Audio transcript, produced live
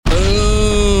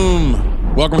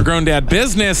Welcome to Grown Dad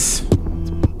Business.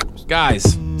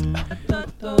 Guys,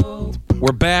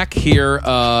 we're back here.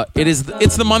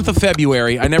 It's the month of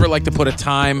February. I never like to put a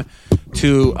time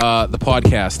to the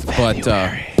podcast, but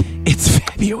it's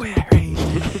February.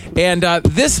 And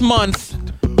this month,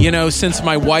 since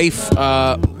my wife,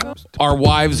 our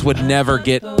wives would never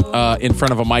get in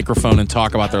front of a microphone and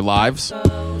talk about their lives,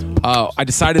 I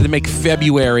decided to make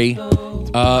February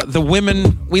the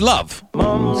women we love.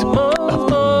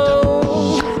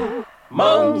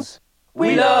 Moms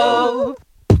we love.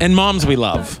 And moms we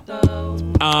love.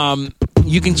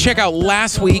 You can check out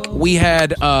last week. We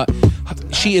had,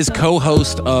 she is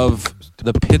co-host of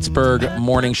the Pittsburgh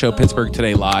morning show, Pittsburgh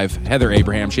Today Live, Heather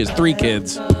Abraham. She has 3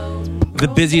 kids.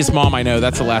 The busiest mom I know.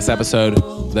 That's the last episode.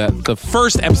 The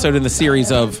first episode in the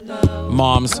series of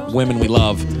Moms, Women We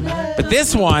Love. But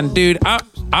this one, dude,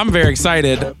 I'm very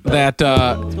excited that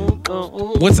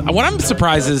what I'm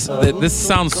surprised is that this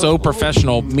sounds so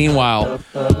professional. Meanwhile,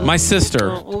 my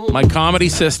sister, my comedy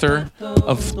sister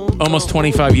of almost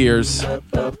 25 years,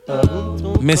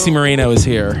 Missy Moreno is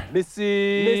here.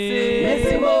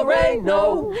 Missy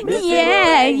Moreno.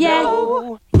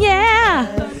 Yeah.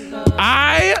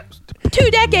 2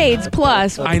 decades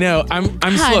plus. I know. I'm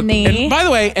Honey. Look, and by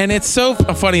the way, and it's so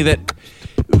funny that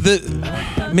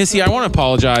Missy, I want to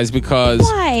apologize because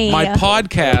my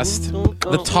podcast,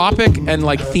 the topic and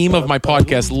theme of my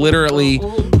podcast literally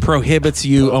prohibits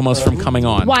you almost from coming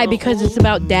on. Why? Because it's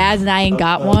about dads and I ain't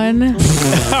got one.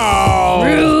 Oh,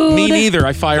 rude. Me neither.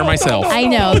 I fire myself. I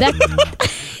know.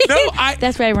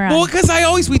 That's right around. Well, because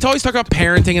we always talk about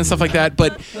parenting and stuff like that,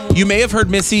 but you may have heard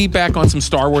Missy back on some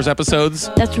Star Wars episodes.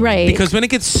 That's right. Because when it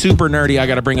gets super nerdy, I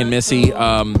got to bring in Missy.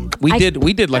 We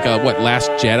did like a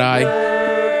Last Jedi.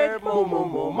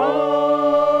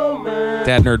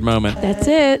 Dad nerd moment. That's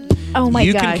it. Oh my gosh.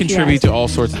 You can contribute to all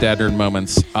sorts of dad nerd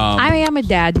moments. I am a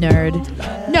dad nerd.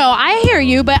 No, I hear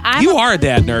you, but you are a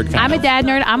dad nerd. I'm a dad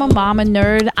nerd. I'm a mama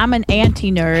nerd. I'm an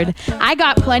auntie nerd. I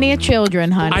got plenty of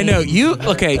children, honey. I know you.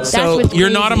 Okay, so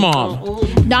you're not a mom.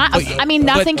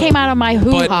 Nothing came out of my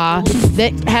hoo-ha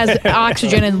that has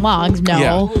oxygen in lungs. No.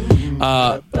 Yeah.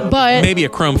 But maybe a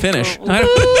chrome finish.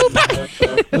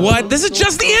 What? This is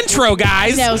just the intro,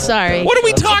 guys. No, sorry. What are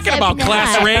we talking about?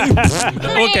 Class ring?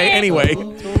 Okay, anyway.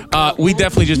 We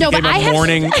definitely just became a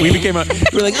morning. We were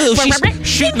like, oh, she's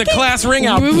shooting the class ring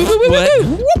out.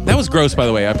 What? That was gross, by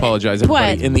the way. I apologize,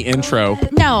 everybody. What? In the intro.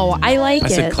 No, I like it. I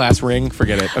said class ring.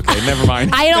 Forget it. Okay, never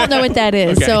mind. I don't know what that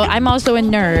is, Okay. so I'm also a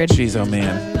nerd. Jeez, oh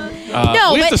man.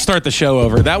 We have to start the show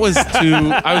over. That was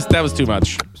too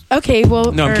much. Okay,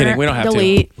 well, no, I'm kidding. We don't have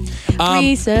delete. to.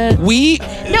 Reset.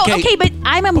 Okay, but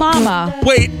I'm a mama.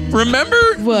 Wait, remember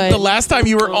what? The last time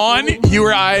you were on? You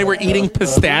or I were eating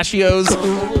pistachios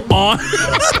on.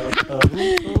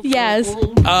 Yes.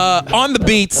 On the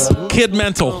beats, Kid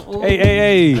Mental.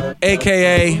 Hey.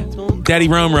 AKA Daddy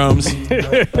Rome Romes.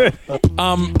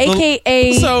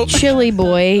 AKA Chili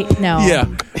Boy. No. Yeah.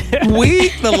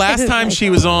 The last time she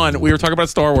was on, we were talking about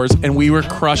Star Wars, and we were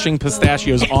crushing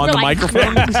pistachios on the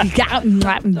microphone.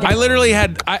 I literally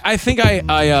had, I'm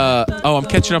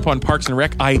catching up on Parks and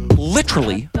Rec. I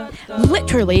literally, I'm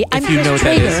you know what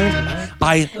that is,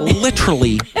 I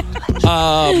literally,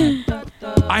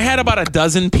 I had about a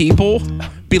dozen people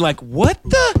be like, what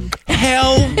the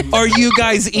hell are you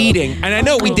guys eting? And I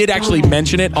know we did actually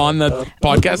mention it on the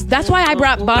podcast. That's why I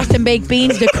brought Boston baked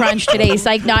beans to crunch today. It's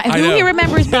like, who here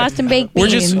remembers Boston baked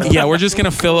beans? We're just going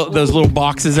to fill those little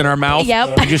boxes in our mouth.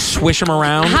 Yep. And just swish them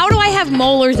around. How do I have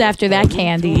molars after that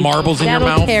candy? Marbles in your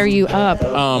mouth. That'll tear you up.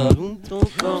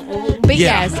 But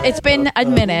yes, it's been a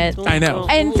minute. I know.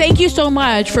 And thank you so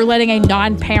much for letting a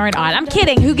non-parent on. I'm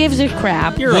kidding. Who gives a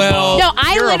crap?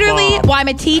 I'm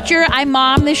a teacher. I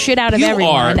mom the shit out of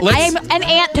everyone. I'm an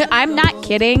aunt to, I'm not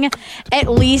kidding, at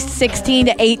least 16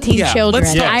 to 18 children.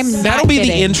 That'll be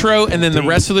the intro, and then the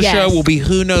rest of the show will be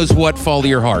who knows what fall to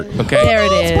your heart. Okay. There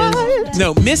it is.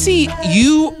 No, Missy,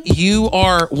 you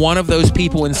are one of those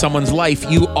people in someone's life.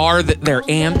 You are their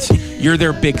aunt. You're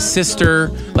their big sister.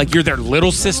 Like, you're their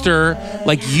little sister.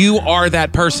 Like, you are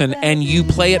that person, and you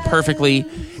play it perfectly.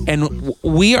 And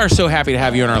we are so happy to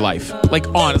have you in our life. Like,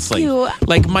 honestly. Thank you.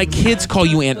 Like, my kids call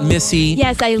you Aunt Missy.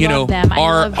 Yes, I love them.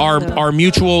 Our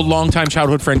mutual longtime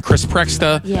childhood friend, Chris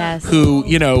Prexta. Yes.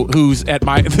 Who's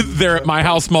they're at my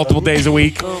house multiple days a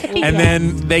week. And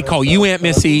then they call you Aunt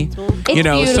Missy.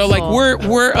 Beautiful. So like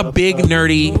we're a big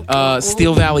nerdy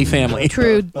Steel Valley family.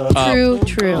 True.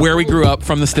 Where we grew up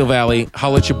from the Steel Valley.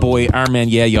 Holla at your boy, Iron Man,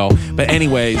 yeah, y'all. But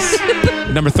anyways,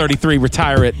 number 33,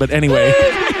 retire it. But anyway.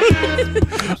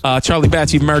 Charlie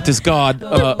Batch, you've murdered God.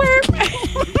 I'm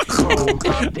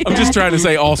just trying to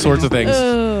say all sorts of things.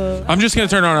 I'm just going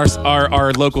to turn on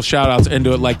our local shout-outs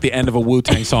into it like the end of a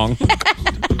Wu-Tang song.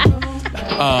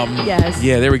 Yes.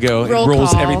 Yeah, there we go. Roll it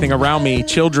rules call. everything around me.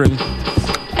 Children.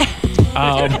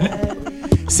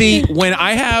 See, when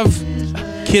I have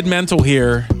Kid Mental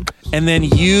here, and then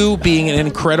you being an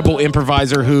incredible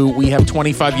improviser who we have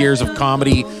 25 years of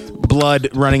comedy blood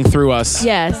running through us.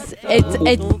 Yes. It's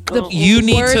the You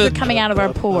need words to- are coming out of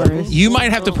our pores. You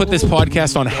might have to put this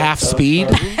podcast on half speed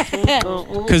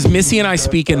because Missy and I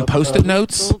speak in Post-it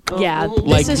notes. Yeah.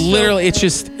 Like this is literally, it's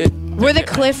just. we're the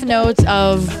cliff notes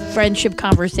of friendship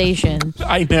conversation.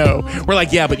 I know. We're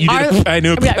like, yeah, but you did. I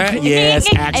know. Yes,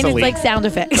 And actually. it's like sound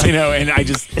effects. I know, and I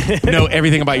just know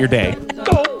everything about your day.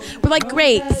 We're like,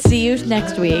 great. See you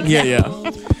next week.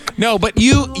 Yeah. No, but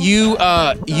you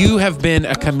have been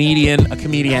a comedian.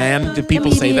 Do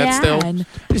people say that still? Comedian.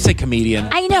 I just say comedian.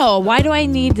 I know. Why do I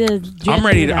need to? I'm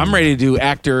ready to do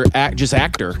actor. Just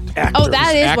actor. Oh,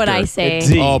 that is what Actor. I say.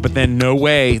 Oh, but then no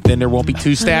way. Then there won't be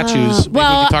two statues. Maybe we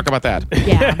well, can talk about that.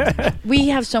 Yeah, we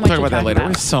have so much. Talk about that later.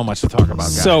 There's so much to talk about,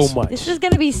 guys. So much. This is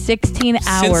going to be 16 hours.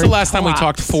 Since the last time we tops.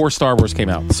 talked, 4 Star Wars came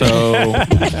out. So,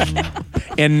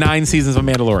 and 9 seasons of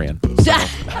Mandalorian.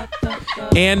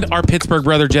 And our Pittsburgh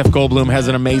brother Jeff Goldblum has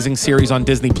an amazing series on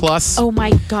Disney Plus. Oh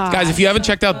my god, Guys, if you haven't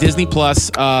checked out Disney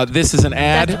Plus, this is an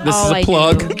ad. That's this is all a I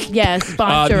plug. do. Yes,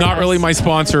 sponsor Not us. really my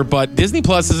sponsor, but Disney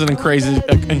Plus is an incrazable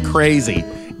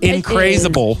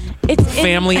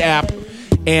family app.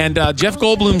 And Jeff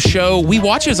Goldblum's show, we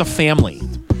watch as a family.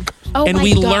 Oh And my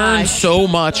we gosh. learn so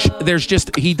much.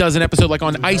 He does an episode like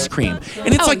on ice cream.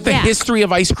 And it's like the yeah. history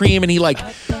of ice cream. And he like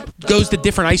goes to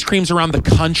different ice creams around the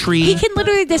country. He can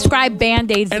literally describe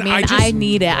Band-Aids to And me, I and just- I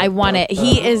need it. I want it.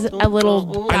 He is a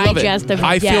little I love digest it. of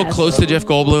I feel yes. close to Jeff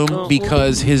Goldblum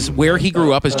because where he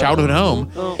grew up, his childhood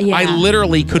home, Yeah. I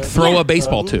literally could throw a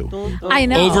baseball to I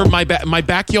know. over my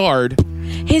backyard.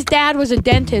 His dad was a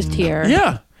dentist here.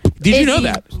 Yeah. Did you Is know he-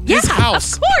 that? Yeah, His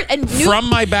house of course. And from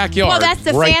my backyard. Well, that's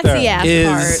the right fancy there.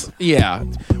 ass is part. yeah.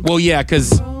 Well, yeah,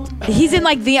 because He's in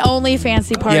like the only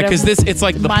fancy part. yeah, because it's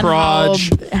like the Munhall,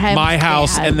 Proj, my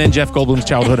house, and then Jeff Goldblum's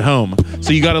childhood home.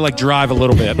 So you got to like drive a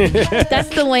little bit. that's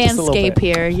the landscape bit.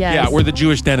 here. Yes. Yeah, where the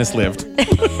Jewish dentist lived.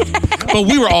 But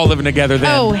we were all living together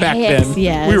then. Oh, back yes, then,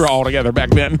 yes. we were all together back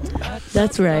then.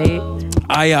 That's right.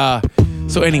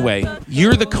 So anyway,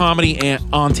 you're the comedy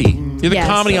auntie. You're the Yes.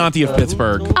 comedy auntie of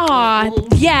Pittsburgh. Aw,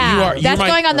 yeah. you're That's my-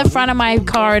 going on the front of my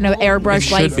car in an It airbrush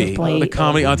should license be plate. the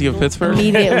comedy auntie of Pittsburgh.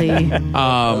 Immediately.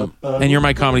 And you're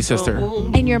my comedy sister.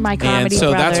 And you're my comedy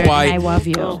so brother, that's why- and I love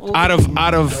you.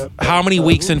 Out of how many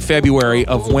weeks in February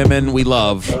of women we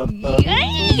love,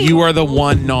 you are the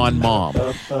one non-mom.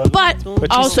 But you're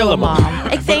also still a a mom. mom.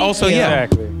 Thank also, you. yeah.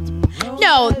 Exactly.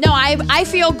 No, I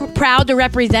feel proud to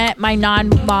represent my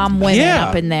non-mom women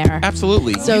up in there.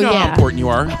 Absolutely. So, you know how yeah. important you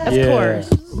are. Of Yeah.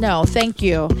 course. No, thank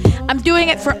you. I'm doing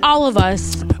it for all of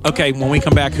us. Okay, when we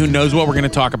come back, who knows what we're going to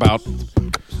talk about?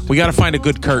 We got to find a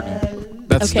good curtain.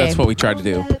 That's Okay. what we tried to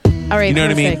do. All right, You know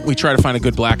what I mean? perfect. We try to find a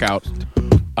good blackout.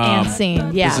 And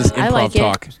scene. Yeah, This is I improv like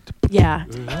talk. it. Yeah,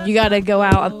 you got to go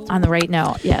out on the right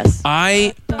note. Yes.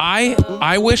 I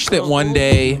wish that one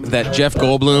day that Jeff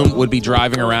Goldblum would be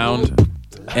driving around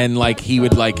and like he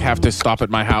would like have to stop at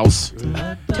my house.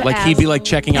 Like he'd be like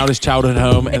checking out his childhood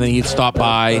home and then he'd stop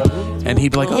by and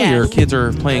he'd be like, "Oh, Yes. your kids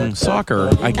are playing soccer."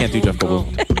 I can't do Jeff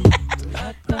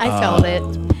Goldblum. I felt it.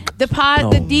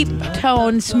 The deep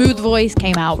tone, smooth voice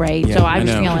came out right, so I was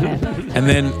know. feeling it.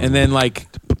 And then like,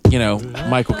 you know,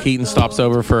 Michael Keaton stops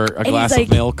over for a glass like- of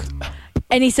milk.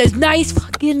 And he says, "Nice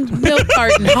fucking milk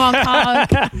carton, honk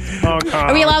honk."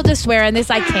 Are we allowed to swear in this?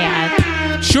 I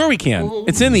can't. Sure we can.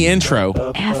 It's in the intro.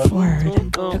 F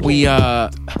word. We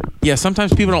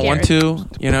sometimes people don't want to,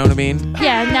 you know what I mean?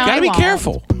 Yeah, no. Gotta I be won't.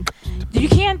 careful. You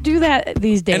can't do that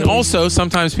these days. And also,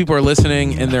 sometimes people are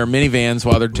listening in their minivans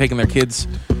while they're taking their kids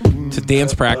to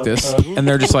dance practice, and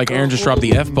they're just like, "Aaron just dropped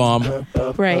the F-bomb."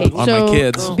 right. on so my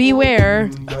kids. beware.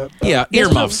 Yeah,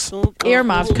 earmuffs.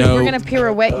 Earmuffs, because No. we're gonna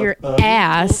pirouette your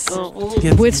ass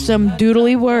Yeah. with some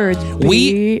doodly words.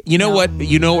 You know what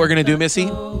we're gonna do, Missy?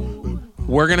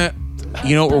 We're gonna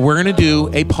do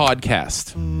a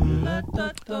podcast.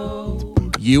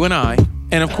 You and I,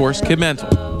 and of course, Kid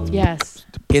Mental. Yes.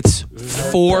 It's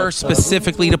for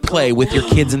specifically to play with your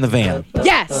kids in the van.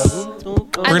 Yes.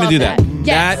 We're gonna do that.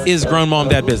 Yes. That is grown mom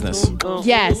dad business.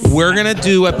 Yes. We're gonna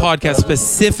do a podcast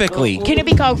specifically. Can it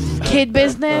be called Kid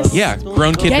Business? Yeah,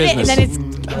 grown kid Get business. it, and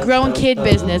then it's grown kid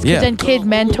business because then kid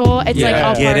mental. It's like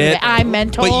all part of it. I'm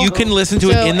mental. But you can listen to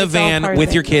it in the van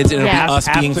with your kids, and it'll be us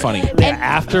being funny.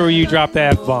 After you drop the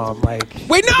F-bomb, like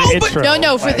wait, no,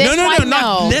 for this one,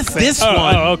 not this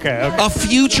one. Oh, okay. A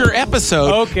future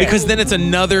episode, because then it's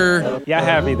another. Yeah,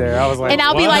 have me there. I was like, and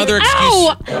I'll what? be like,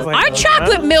 our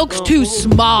chocolate milk's too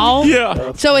small.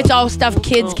 Yeah. So it's all stuff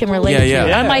kids can relate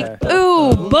to. I'm like,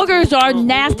 ooh, boogers are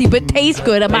nasty but taste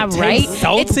good. Am I right?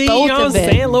 Salty, it's both you know what I'm of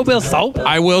it. saying? A little bit of salt.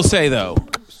 I will say though,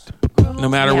 no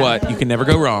matter what, you can never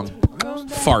go wrong.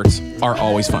 Farts are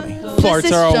always funny.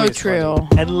 Farts are always true.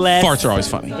 Funny. Unless farts are always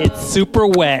funny. It's super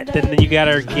wet, then you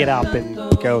gotta get up and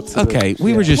go to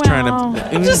we were just trying to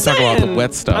talk about the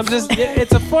wet stuff. I'm just,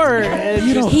 it's a fart.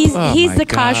 He's the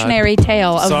cautionary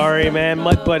tale. Sorry, man.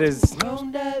 Mud butt is. Your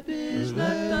butt is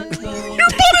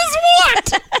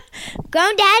what?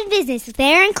 Grown Dad's Business with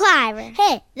Aaron Cliver.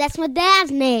 Hey, that's my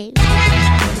dad's name.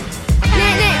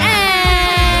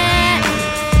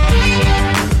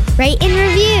 Rate and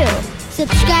review.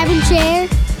 Subscribe and share.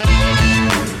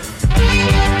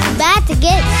 It's about to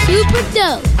get super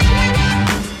dope.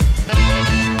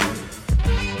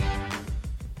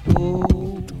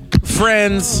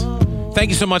 Friends, thank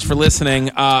you so much for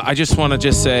listening. I just want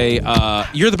to say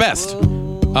you're the best.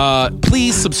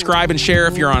 Please subscribe and share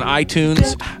if you're on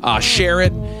iTunes. Share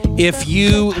it. If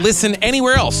you listen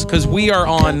anywhere else, because we are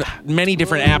on many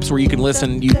different apps where you can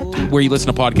listen, where you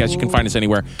listen to podcasts, you can find us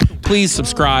anywhere. Please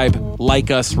subscribe,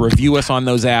 like us, review us on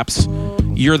those apps.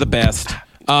 You're the best.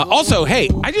 Also, hey,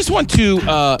 I just want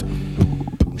to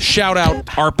shout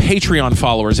out our Patreon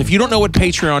followers. If you don't know what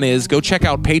Patreon is, go check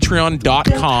out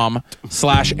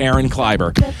patreon.com/Aaron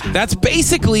Kleiber. That's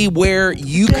basically where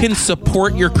you can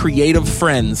support your creative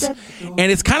friends. And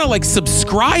it's kind of like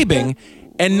subscribing.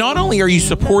 And not only are you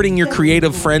supporting your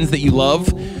creative friends that you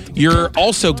love, you're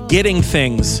also getting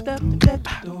things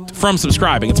from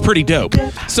subscribing. It's pretty dope.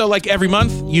 So like every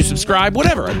month you subscribe,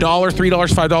 whatever, $1, $3,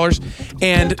 $5,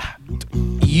 and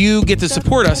you get to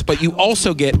support us, but you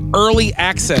also get early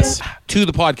access to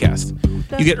the podcast.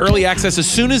 You get early access as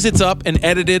soon as it's up and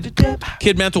edited.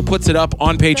 Kid Mental puts it up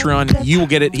on Patreon. You will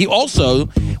get it. He also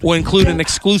will include an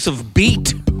exclusive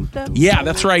beat. Yeah,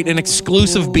 that's right. An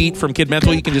exclusive beat from Kid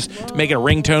Mental. You can just make it a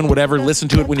ringtone, whatever. Listen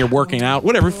to it when you're working out,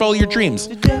 whatever. Follow your dreams.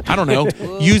 I don't know.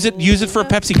 Use it for a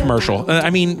Pepsi commercial. I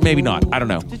mean, maybe not. I don't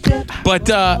know. But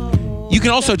you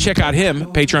can also check out him,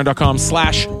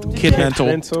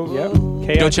 patreon.com/KidMental. Yep.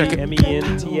 Go check it.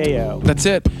 KIDMENTAL. That's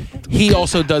it. He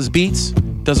also does beats,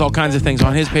 does all kinds of things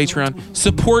on his Patreon.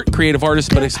 Support creative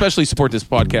artists, but especially support this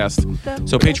podcast.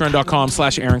 So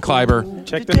patreon.com/Aaron Kleiber.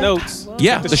 Check the notes.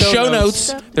 Yeah, the show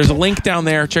notes. There's a link down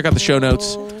there. Check out the show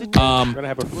notes. We're going to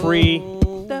have a free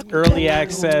early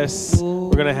access.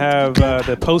 We're going to have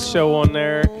the post show on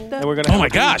there. And we're going to. Oh my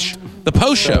gosh, the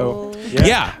post show.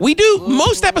 Yeah, we do.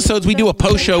 Most episodes we do a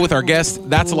post show with our guests.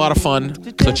 That's a lot of fun.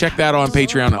 So check that on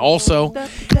Patreon also.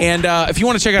 And if you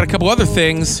want to check out a couple other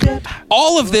things,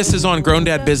 all of this is on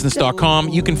growndadbusiness.com.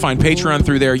 You can find Patreon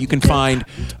through there. You can find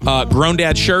Grown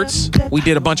Dad shirts. We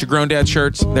did a bunch of Grown Dad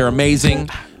shirts. They're amazing.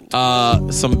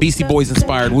 Some Beastie Boys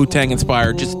inspired, Wu-Tang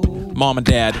inspired, just mom and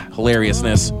dad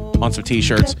hilariousness on some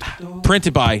t-shirts.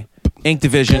 Printed by Ink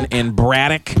Division in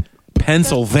Braddock,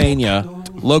 Pennsylvania.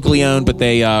 Locally owned, but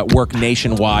they work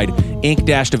nationwide.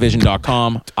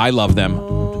 Ink-division.com. I love them.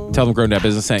 Tell them Grown Dad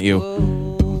Business sent you.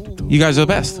 You guys are the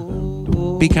best.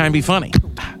 Be kind, be funny.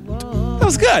 That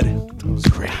was good. It was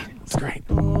great. It's great.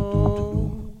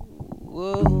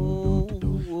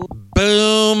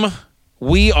 Boom.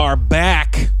 We are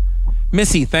back.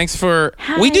 Missy, thanks for...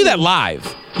 Hi. We do that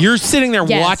live. You're sitting there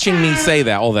watching me say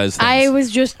that, all those things. I was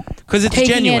just it's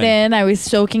taking genuine. it in. I was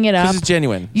soaking it up. Because it's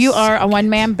genuine. You are a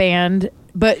one-man band,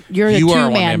 but you're a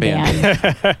two-man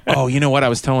band. Oh, you know what I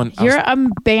was telling... You're a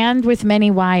band with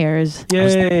many wires.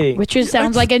 Yay. Which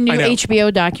sounds like a new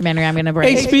HBO documentary I'm going to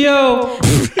bring. HBO.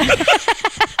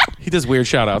 He does weird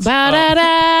shout-outs. He's He's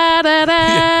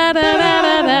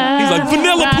like,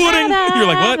 vanilla pudding. You're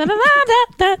like,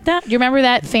 what? You remember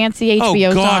that fancy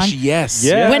HBO Oh, gosh, song? yes.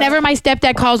 Yeah. Whenever my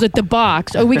stepdad calls it the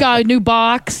box. Oh, we got a new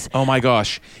box. Oh, my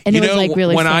gosh. And you it was, know, like,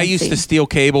 really when I fancy. used to steal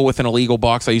cable with an illegal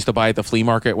box, I used to buy at the flea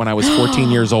market when I was 14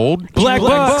 years old. Black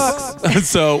box.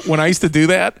 So when I used to do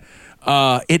that,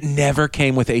 it never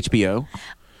came with HBO.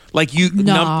 Like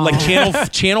like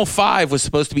channel 5 was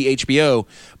supposed to be HBO,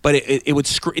 but it would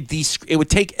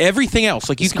take everything else.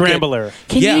 Like you Scrambler.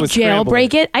 Can you was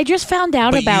jailbreak it? I just found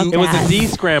out But about you- that. It was a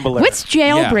D-scrambler. What's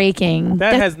jailbreaking?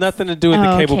 That has nothing to do with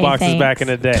the cable boxes back in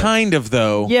the day. kind of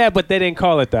though. Yeah, but they didn't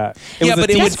call it that. It Yeah, was but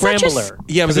a it was D-scrambler.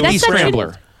 Yeah, it was a That's such a-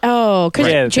 D-scrambler. Oh,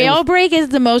 because jailbreak is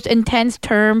the most intense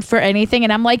term for anything,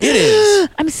 and I'm like, it is.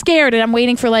 I'm scared, and I'm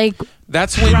waiting for like.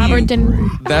 That's when Robert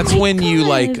you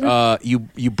like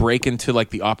you break into like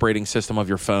the operating system of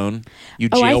your phone. You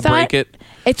jailbreak it.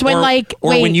 It's when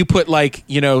when you put like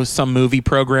some movie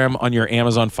program on your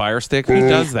Amazon Fire Stick. Who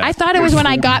does that? I thought it was when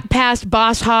I got past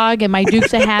Boss Hogg and my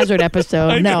Dukes of Hazzard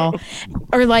episode. No,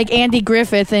 or like Andy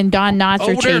Griffith and Don Knotts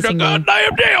are chasing me.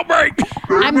 Goddamn jailbreak!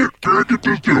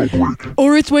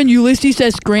 Or it's when Ulysses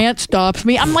S. Grant stops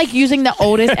me. I'm like using the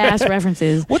oldest ass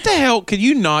references. What the hell? Could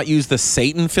you not use the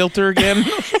Satan filter again?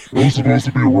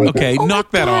 Okay,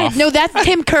 knock that off. No, that's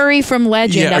Tim Curry from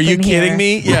Legend. Yeah, are you kidding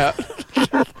me? Yeah.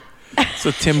 It's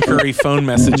a Tim Curry phone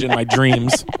message in my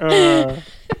dreams.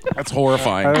 That's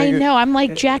horrifying. I know. I'm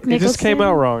like Jack Nicholson. It just came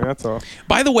out wrong. That's all.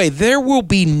 By the way, there will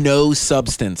be no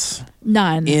substance.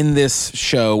 None. In this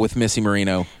show with Missy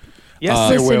Moreno.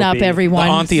 Yes, listen up, everyone.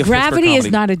 The auntie of Gravity is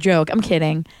comedy. not a joke. I'm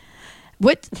kidding.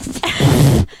 What?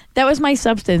 That was my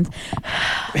substance.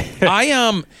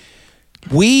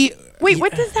 Wait,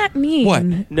 what does that mean?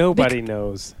 What? Nobody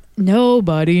knows.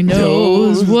 Nobody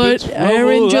knows what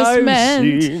Aaron just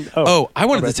meant. I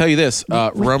wanted to tell you this,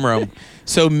 Rome.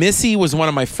 So Missy was one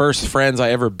of my first friends I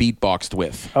ever beatboxed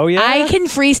with. Oh yeah, I can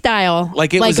freestyle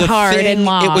like it was a hard thing, and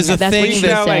long. It was a That's thing what she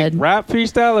that said. like rap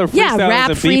freestyle or freestyle? Yeah,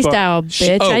 rap freestyle,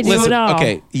 bitch. I do it all.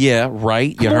 Okay, yeah, right.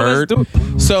 You Come on, heard. let's do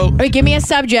it. So, Wait, give me a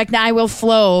subject and I will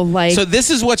flow. Like, so this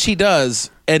is what she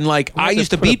does, and like I used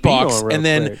to put a beat on beatbox, real and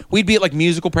then quick. we'd be at like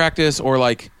musical practice or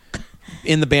like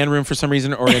in the band room for some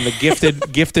reason, or in the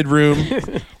gifted room,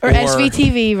 or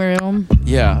SVTV room.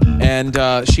 Yeah, and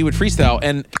she would freestyle,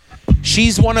 and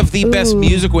she's one of the best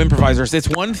musical improvisers. It's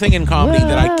one thing in comedy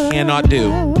that I cannot do,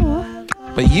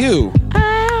 but you,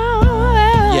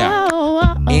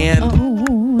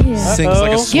 and sings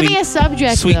like a sweet, give me a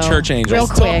subject, sweet though, church angel. real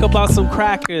Let's quick. talk about some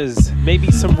crackers, maybe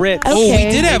some Ritz. Okay.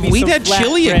 Oh, we Maybe had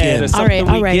chili again. Or something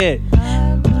all right. we get.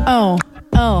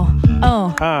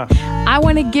 I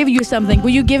want to give you something. Will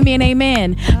you give me an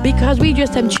amen? Because we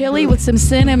just had chili with some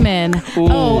cinnamon. Ooh.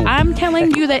 Oh, I'm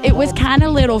telling you that it was kind of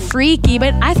a little freaky,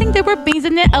 but I think there were beans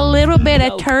in it, a little bit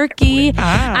of turkey.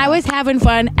 I was having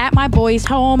fun at my boy's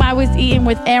home. I was eating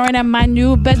with Aaron and my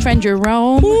new best friend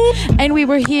Jerome. And we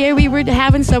were here. We were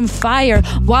having some fire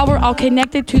while we're all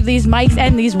connected to these mics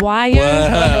and these wires.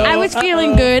 Whoa. I was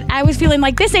feeling good. I was feeling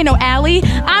like this ain't no alley.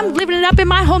 I'm living it up in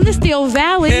my home, the Steel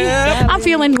Valley. Yep. I'm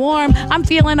feeling warm. I'm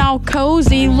feeling all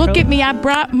cozy. Look at me. I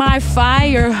brought my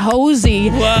fire hosey.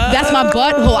 That's my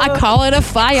butthole. I call it a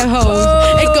fire hose.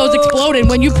 It goes exploding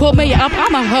when you put me up.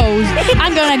 I'm a hose.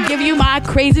 I'm going to give you my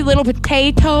crazy little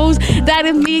potatoes. That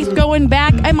is me going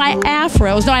back in my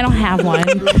afros. No, I don't have one.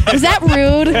 Is that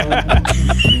rude?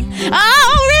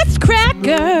 Oh, it's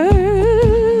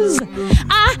crackers.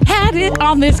 I had it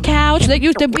on this couch that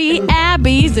used to be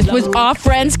Abby's. This was our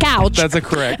friend's couch. That's a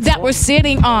correct. That we're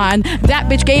sitting on. That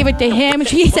bitch gave it to him.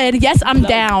 She said, yes, I'm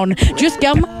down. Just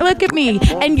come look at me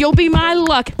and you'll be my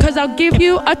luck because I'll give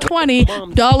you a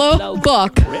 $20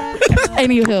 buck.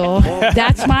 Anywho,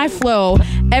 that's my flow.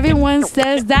 Everyone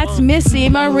says that's Missy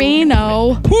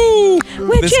Moreno. Woo!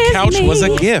 Which This is couch me. was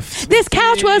a gift. This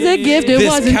couch was a gift. It This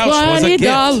wasn't couch was a gift.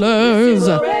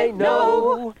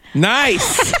 $20.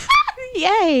 Nice.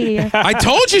 Yay. I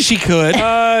told you she could.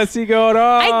 See going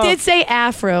on. I did say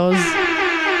afros.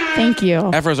 Thank you.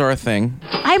 Afros are a thing.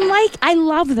 I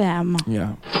love them.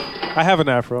 Yeah. I have an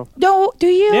afro. No, do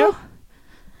you? Yeah.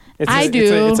 I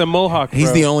do. It's a mohawk. He's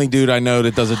bro. the only dude I know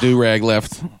that does a do-rag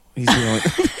left. He's the only.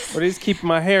 But he's keeping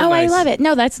my hair Oh, nice. I love it.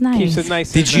 No, that's nice. Keeps it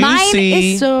nice. Did and you nice. Mine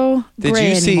see? is so Did gray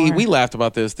you see? anymore. We laughed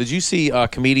about this. Did you see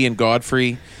comedian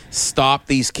Godfrey stop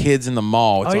these kids in the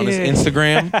mall? It's on his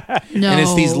Instagram. No. And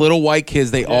it's these little white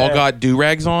kids. They all got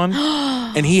do-rags on.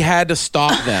 And he had to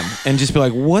stop them and just be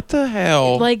like, what the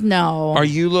hell Like, no. are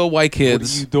you little white What are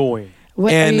kids? you doing?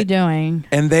 What and- are you doing?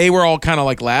 And they were all kind of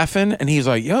like laughing. And he's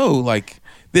like, yo, like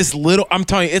this little, I'm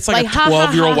telling you, it's like a ha, ha,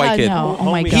 12-year-old ha, white ha, kid. No.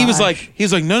 Oh, my God. He was like,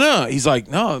 no. He's like,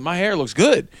 no, my hair looks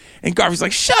good. And Garvey's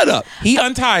like, shut up. He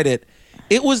untied it.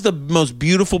 It was the most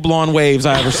beautiful blonde waves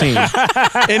I ever seen.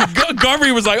 And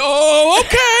Garvey was like, oh,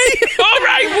 okay. All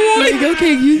right, boy. Like,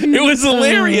 okay, It was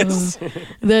hilarious.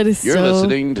 That is You're so...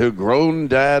 listening to Grown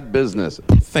Dad Business.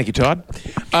 Thank you, Todd.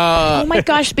 Oh, my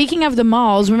gosh. Speaking of the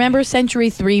malls, remember Century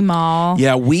 3 Mall?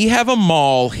 Yeah, we have a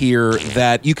mall here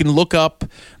that you can look up.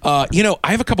 I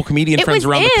have a couple comedian friends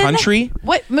around the country.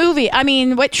 What movie? I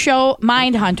mean, what show?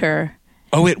 Mindhunter.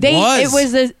 Oh, it was. It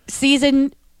was the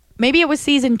season Maybe it was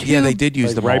season 2. Yeah, they did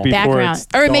use the right mall. before background. it's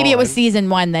Or maybe it was gone. season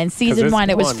 1 then. Season it's 1,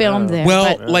 it was gone filmed now. there.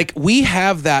 Well, but- like we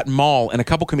have that mall, and a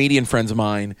couple comedian friends of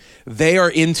mine, they are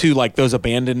into like those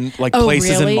abandoned like Oh,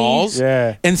 places really? and malls.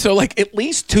 Yeah. And so like at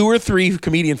least 2 or 3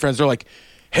 comedian friends are like,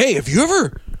 "Hey, have you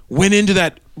ever went into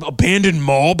that abandoned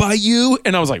mall by you?"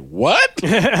 And I was like, "What?"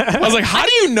 I was like, "How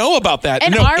do you know about that?"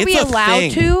 and No, are it's we a allowed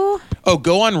thing. to? Oh,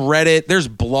 go on Reddit. There's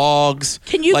blogs.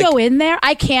 Can you Like, go in there?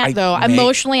 I can't though. may-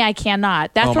 Emotionally, I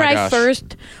cannot. That's Oh, where my I gosh.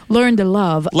 first learned to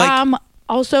love. Like-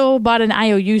 Also bought an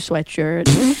IOU sweatshirt.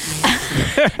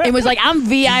 It was like, I'm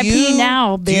VIP you-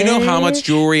 now, Do you know how much bitch.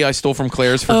 jewelry I stole from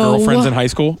Claire's for Oh. girlfriends in high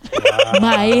school?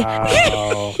 My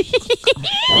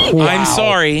I'm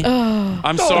sorry.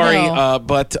 I'm sorry, No.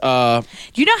 but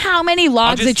do you know how many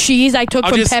logs just- of cheese I took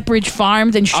I'll from just- Pepperidge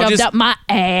Farms and shoved just- up my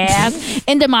ass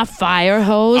into my fire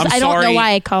hose? I'm I don't know sorry.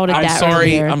 why I called it I'm that sorry.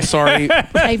 earlier. I'm sorry.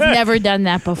 I've never done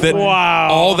that before. that Wow.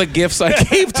 all the gifts I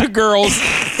gave to girls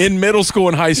in middle school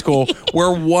and high school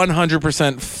were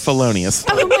 100% felonious.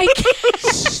 Oh my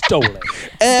god! Stolen.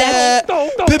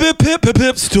 Pip, pip, pip, pip,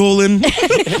 pip, stolen.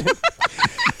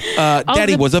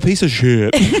 Daddy was a piece of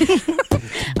shit.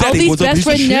 All Daddy these was a best piece of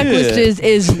friend shit. necklaces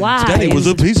is lies. Daddy was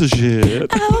a piece of shit.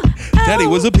 Daddy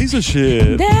was a piece of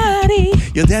shit. Daddy.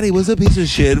 Your daddy was a piece of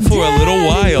shit for a little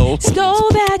while. Stole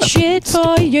that shit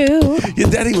for you. Your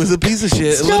daddy was a piece of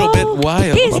shit a little bit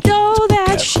wild. He stole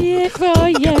that shit for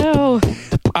you.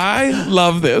 I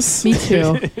love this. Me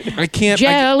too. I can't.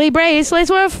 Jelly bracelets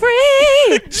were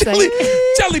free. Jelly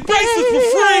bracelets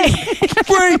were free.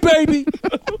 Free, baby.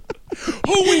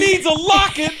 Who needs a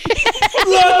locket?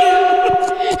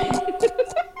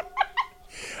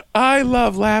 I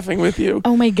love laughing with you.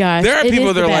 Oh my gosh. There are it people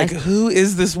is that the are like, best. who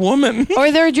is this woman?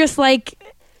 Or they're just like,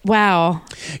 wow.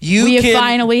 You can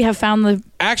finally have found the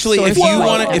actually, source if you of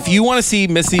want life. if you want to see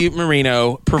Missy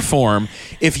Moreno perform,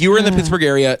 if you were in the Pittsburgh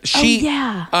area, she you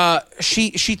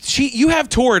have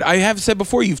toured. I have said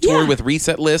before, you've toured Yeah. with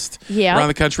Reset List Yeah. around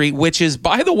the country, which is,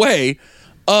 by the way,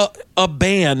 a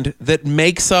band that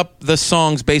makes up the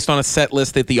songs based on a set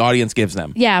list that the audience gives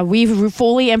them. Yeah, we've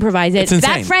fully improvised it. It's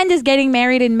insane. That friend is getting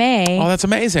married in May. Oh, that's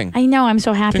amazing. I know. I'm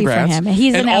so happy Congrats. for him.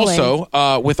 He's and in LA.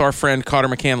 also with our friend Cotter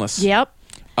McCandless. Yep.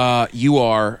 You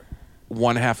are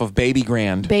one half of Baby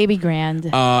Grand. Baby Grand.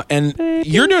 And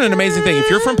you're doing an amazing thing. If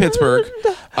you're from Pittsburgh,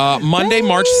 Monday,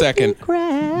 March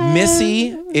 2nd,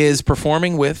 Missy is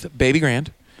performing with Baby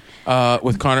Grand,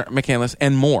 with Connor McCandless,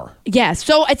 and more. Yes.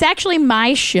 So it's actually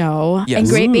my show, Yes. and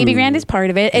Great Baby Grand is part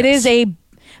of it. It is a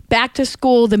back to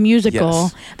school, the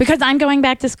musical, Yes. because I'm going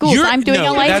back to school. So I'm doing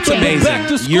a life That's change. amazing. Back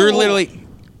to school. You're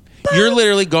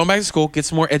literally going back to school, get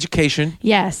some more education.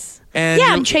 Yes. And yeah,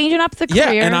 you're- I'm changing up the Yeah,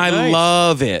 career. and I Nice.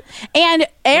 love it. And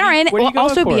Aaron What are you will going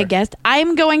also be for? a guest.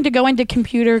 I'm going to go into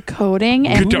computer coding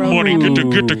and programming.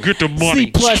 get the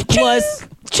money. C++.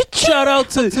 Shout out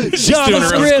to doing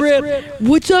JavaScript.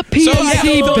 What's up,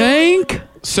 PNC yeah. Bank?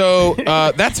 So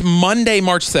that's Monday,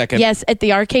 March 2nd. Yes, at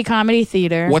the Arcade Comedy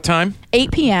Theater. What time?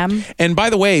 8 p.m. And by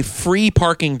the way, free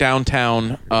parking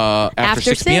downtown after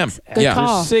 6 p.m. Good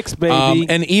call. 6, baby.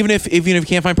 And even if you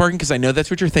can't find parking, because I know that's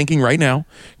what you're thinking right now,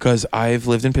 because I've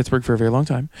lived in Pittsburgh for a very long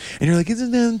time, and you're like, it's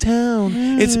downtown.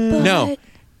 It's no.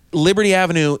 Liberty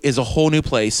Avenue is a whole new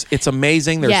place. It's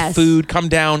amazing. There's Yes. food. Come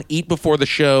down, eat before the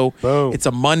show. Boom. It's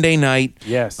a Monday night.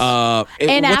 Yes. And what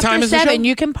after time is the 7, show?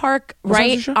 you can park time's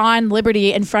right the show? on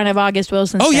Liberty in front of August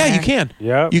Wilson Oh Center. yeah, you can.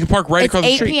 Yep. You can park right It's across 8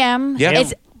 the street. p.m. Yeah.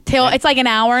 It's till it's like an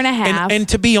hour and a half. And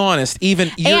to be honest,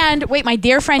 even And wait, my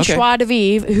dear friend Okay. Schwa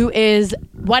DeVive, who is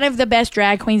one of the best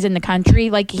drag queens in the country,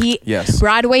 like Yes.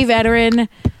 Broadway veteran,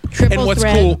 triple and what's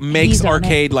threat, cool, makes he's on it.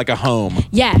 arcade like a home.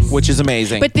 Yes. Which is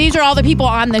amazing. But these are all the people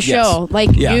on the show. Like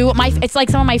Yeah. it's like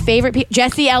some of my favorite people.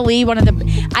 Jesse L.E.,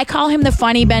 I call him the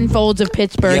funny Ben Folds of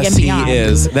Pittsburgh yes, and beyond. he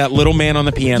is. That little man on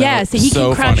the piano. Yes, he so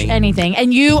can crush funny. anything.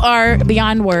 And you are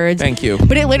beyond words. Thank you.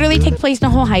 But it literally takes place in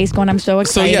the whole high school, and I'm so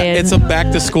So excited. yeah, it's a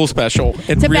back to school special.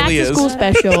 It It's a really back to is. school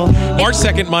special. March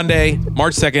 2nd, Monday,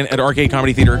 March 2nd at Arcade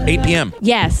Comedy Theater, 8 p.m.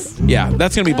 Yes. Yeah,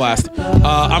 that's going to be a blast.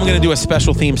 I'm going to do a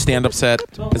special theme stand-up set.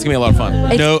 It's going to be a lot of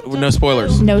fun. No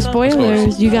spoilers. No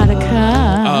spoilers. You gotta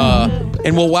come.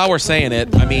 And well, while we're saying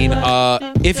it, I mean,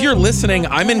 if you're listening,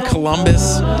 I'm in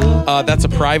Columbus. That's a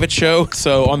private show,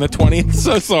 so on the 20th.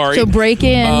 So sorry. So break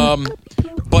in.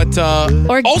 But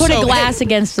or also, put a glass hey,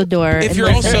 against the door. If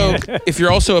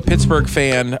you're also a Pittsburgh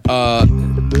fan,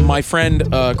 my friend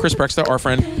Chris Brexta, our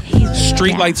friend,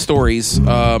 Streetlight Stories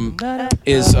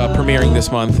is premiering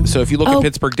this month. So if you look at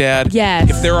Pittsburgh Dad, yes.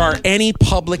 if there are any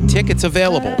public tickets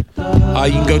available,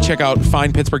 you can go check out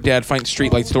Find Pittsburgh Dad, Find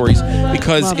Streetlight Stories.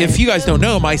 Because if you guys don't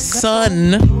know, my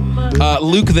son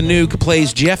Luke the Nuke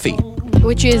plays Jeffy.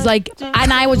 which is like,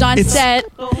 and I was on set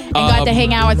and got to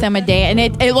hang out with him a day, and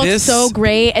it looks so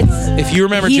great. If you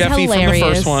remember he's Jeffy hilarious. from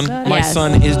the first one, my Yes.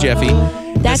 son is Jeffy.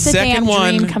 That's the a second damn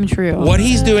one, dream come true. What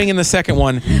he's doing in the second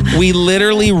one, we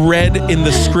literally read in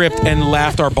the script and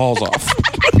laughed our balls off.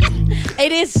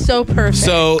 It is so perfect.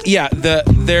 So yeah,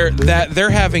 they're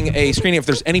having a screening. If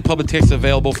there's any public tickets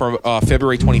available for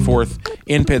February 24th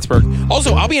in Pittsburgh.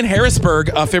 Also, I'll be in Harrisburg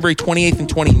February 28th and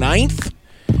 29th.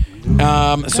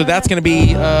 So that's going to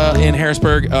be in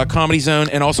Harrisburg Comedy Zone,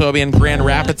 and also I'll be in Grand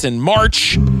Rapids in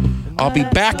March. I'll be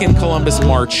back in Columbus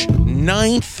March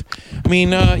 9th. I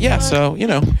mean, yeah, so, you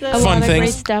know, a fun lot of things.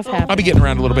 great stuff happening. I'll be getting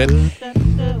around a little bit.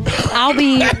 I'll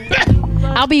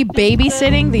be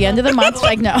babysitting the end of the month.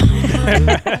 Like, no.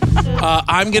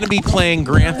 I'm going to be playing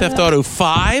Grand Theft Auto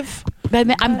 5.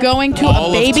 I'm going to All a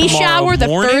of baby tomorrow shower the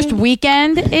morning? first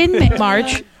weekend in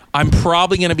March. I'm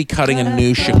probably going to be cutting a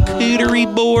new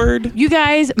charcuterie board. You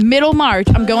guys, middle March,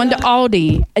 I'm going to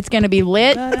Aldi. It's going to be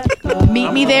lit.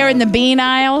 Meet me there in the bean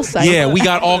aisle. So Yeah, we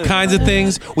got all kinds of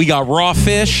things. We got raw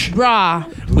fish. raw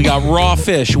We got raw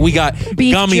fish. We got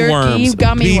beef gummy jerky, worms.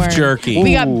 gummy beef worms. jerky.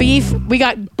 We got beef. We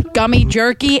got gummy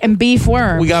jerky and beef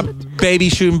worms. We got baby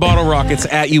shooting bottle rockets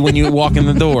at you when you walk in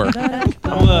the door.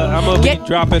 I'm gonna be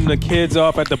dropping the kids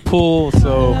off at the pool.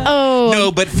 So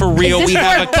No, but for real, Is this we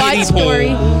have a more kiddie butt story?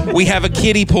 pool. We have a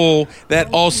kiddie pool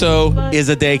that also is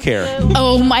a daycare.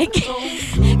 Oh my!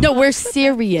 No, we're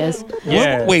serious.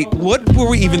 yeah. Wait, what were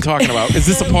we even talking about? Is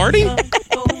this a party?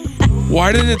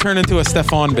 Why did it turn into a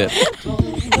Stefan bit?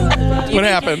 What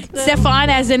happened? Stefan,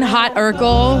 as in Hot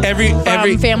Urkel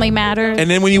from Family Matters. And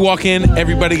then when you walk in,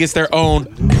 everybody gets their own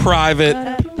private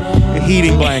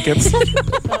heating blankets.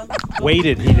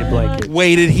 Weighted heated blanket.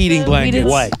 Weighted heating blankets.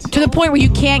 What? To the point where you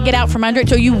can't get out from under it,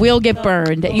 so you will get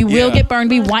burned. You will Yeah. get burned.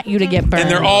 We want you to get burned. And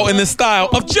they're all in the style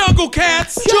of Jungle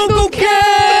Cats. Jungle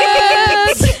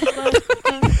Cats.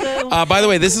 By the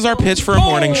way, this is our pitch for a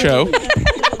morning show.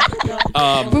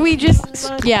 Where we just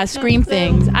scream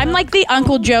things. I'm like the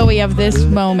Uncle Joey of this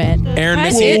moment. Aaron, Cut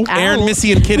Missy, it out. Aaron,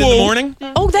 Missy, and Kid in the morning.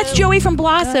 Oh, that's Joey from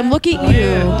Blossom. Look at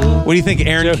you. What do you think,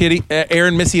 Aaron,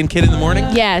 Aaron, Missy, and Kid in the morning?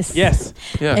 Yes. Yes.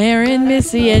 Yeah. Aaron,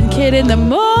 Missy, and Kid in the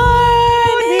morning.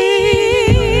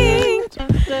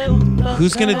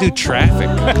 Who's gonna do traffic?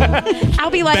 I'll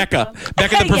be like Becca the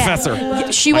Yeah.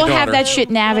 professor. She My will have daughter. that shit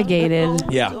navigated.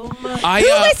 Yeah.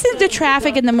 Who listens to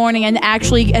traffic in the morning and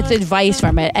actually gets advice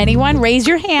from it? Anyone? Raise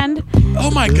your hand. Oh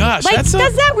my gosh, Like, does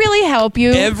that really help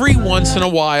you? Every once in a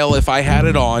while, if I had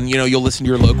it on, you know, you'll listen to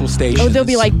your local station. Oh, they'll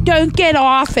be like, don't get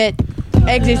off at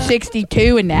exit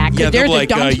 62 and that, because they'll there's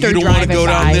be a dumpster you don't want to driving go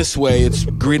by. down this way. It's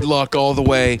gridlock all the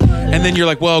way. And then you're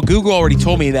like, well, Google already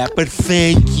told me that, but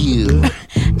thank you.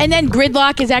 And then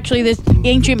gridlock is actually this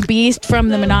ancient beast from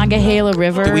the Monongahela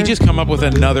River. Did we just come up with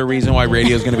another reason why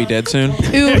radio is going to be dead soon?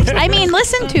 Oops. I mean,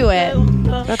 listen to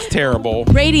it. That's terrible.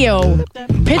 Radio.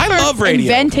 Pittsburgh love radio.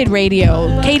 invented radio.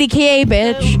 KDKA,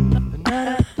 bitch.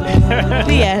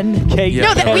 The end.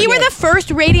 Yeah. No, we were the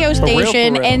first radio real,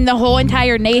 station for real. in the whole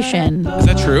entire nation. Is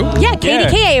that true? Yeah,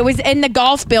 KDKA. It was in the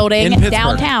golf building In Pittsburgh.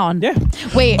 downtown. Yeah.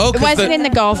 Wait, Oh, it 'cause wasn't the- in the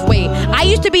golf. Wait, I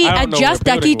used to be I a don't know Just what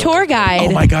Ducky building it tour was. guide.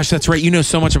 Oh my gosh, that's right. You know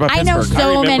so much about I Pittsburgh. know so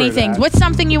remember many that. things. What's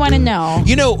something you want to know?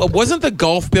 You know, wasn't the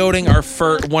golf building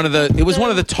it was one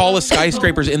of the tallest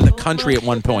skyscrapers in the country at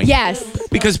one point? Yes.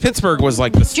 Because Pittsburgh was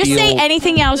like the steel. Just say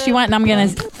anything else you want, and I'm gonna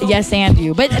yes and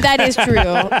you. But that is true.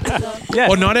 Yes.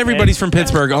 Well, not everybody's from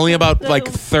Pittsburgh. Only about like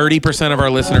 30% of our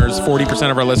listeners,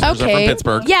 40% of our listeners are from Okay.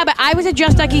 Pittsburgh. Yeah, but I was a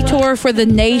Just Ducky tour for the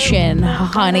nation,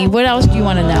 honey. What else do you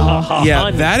want to know?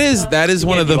 Yeah, that is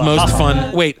one of the most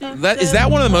fun. Wait, is that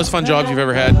one of the most fun jobs you've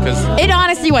ever had? Because It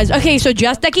honestly was. Okay, so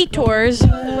Just Ducky tours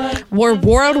were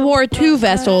World War II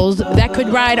vessels that could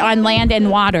ride on land and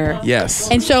water. yes,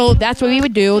 And so that's what we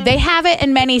would do. They have it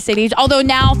in many cities, although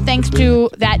now, thanks to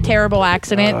that terrible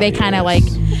accident, they kind of like...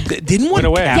 didn't one Went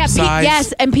away. Yeah, capsize?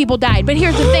 yes, and people died. But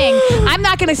here's the thing. I'm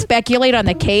not going to speculate on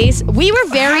the case. We were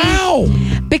very... How?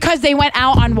 Because they went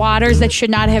out on waters that should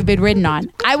not have been ridden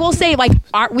on. I will say, like,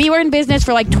 we were in business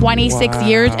for like 26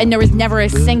 years, and there was never a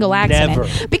single accident.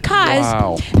 Never. Because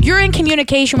Wow. you're in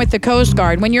communication with the Coast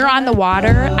Guard. When you're on the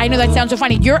water, I know that sounds so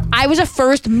funny. I was a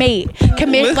first mate,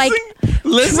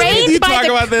 Listen to trained you by talk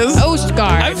the about this. Coast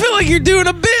Guard. I feel like you're doing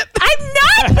a bit. I'm not.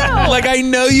 Like, I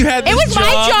know you had this It was my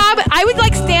job. I would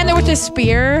like stand there with a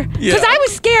spear because I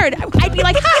was scared. I'd be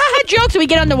like, ha ha ha, jokes. And we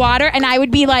get on the water, and I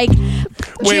would be like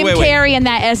Jim Carrey in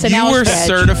that SNL You were sketch.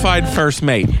 certified first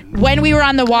mate. When we were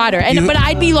on the water. But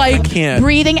I'd be like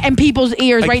breathing in people's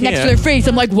ears right next to their face.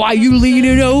 I'm like, why are you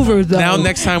leaning over though? Now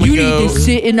next time we you go, need to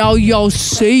sit in all your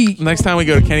seat. Next time we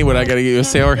go to Kennywood, I got to get you a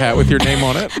sailor hat with your name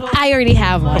on it. I already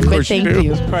have one, but thank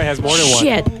you. Probably has more than one.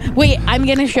 Shit. Wait, I'm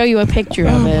going to show you a picture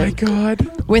of it. Oh my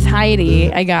God. With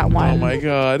Heidi. I got one. Oh my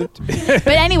God. But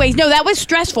anyways, no, that was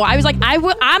stressful. I was like, I'm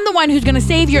the one who's going to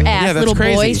save your ass, little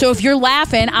boy. So if you're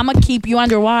laughing, I'm going to keep you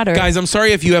underwater. Guys, I'm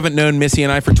sorry if you haven't known Missy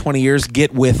and I for 20 years.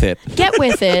 Get with it. Get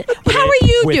with it. How are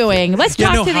you doing? Let's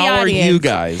talk to the audience. How are you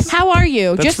guys? How are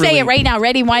you? Just say it right now.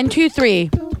 Ready? 1, 2, 3.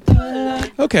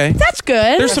 Okay. That's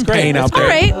good. There's some pain out there. All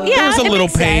right. Yeah. There's a little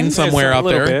pain sense. somewhere out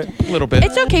there. A little bit.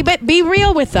 It's okay, but be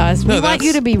real with us. We want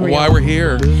you to be real. Why we're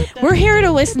here. We're here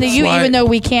to listen to you, even though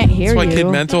we can't hear you. That's why you.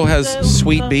 Kid Mental has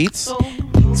sweet beats.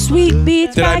 Sweet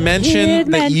beats. Did I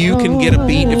mention that you can get a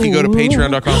beat if you go to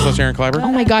patreon.com/AaronKleiber?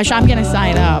 Oh my gosh, I'm gonna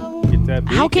sign up.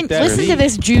 How can listen to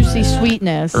this juicy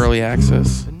sweetness? Early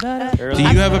access. Do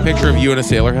you have a picture of you in a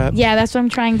sailor hat? Yeah, that's what I'm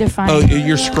trying to find. Oh,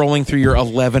 you're scrolling through your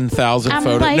 11,000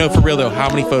 photos. Like, no, for real though. How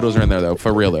many photos are in there though?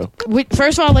 For real though.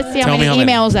 First of all, let's see how many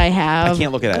emails I have. I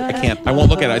can't look at it. I can't. I won't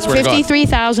look at it. I swear to God.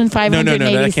 53,586.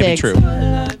 No, that can't be true.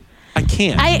 I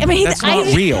can't. I mean, that's not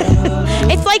real.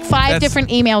 It's like 5 different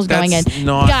emails going in.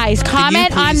 Guys,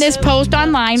 comment on this post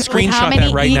online. Screenshot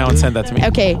that right now and send that to me.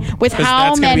 Okay, with how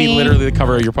that's many? That's going to be literally the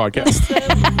cover of your podcast.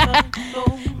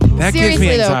 That Seriously,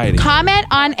 gives me anxiety. Though, comment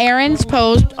on Aaron's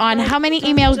post on how many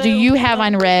emails do you have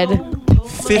unread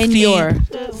in your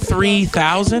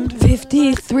 53,000?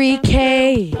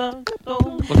 53K.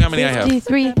 Look how many I have.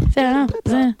 53,000.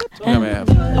 Look how many I have.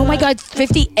 Oh my God,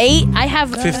 58? I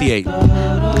have 58.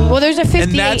 Well, there's a 58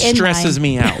 and that stresses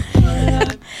me out.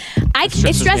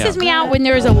 It stresses me out when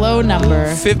there's a low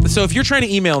number. So if you're trying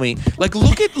to email me, like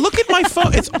look at my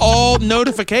phone. It's all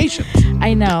notifications.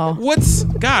 I know.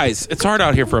 Guys? It's hard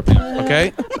out here for a pimp.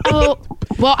 Okay. Oh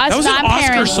well, that was an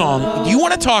Oscar song. Do you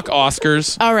want to talk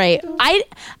Oscars? All right. I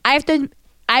have to.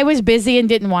 I was busy and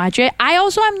didn't watch it. I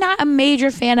also am not a major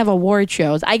fan of award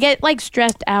shows. I get like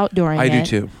stressed out during it. I do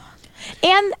too.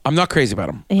 And I'm not crazy about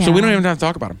them, yeah. so we don't even have to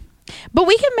talk about them. But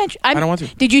we can mention. I don't want to.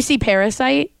 Did you see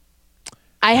Parasite?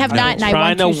 I have not, and I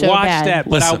want to so watch bad. that,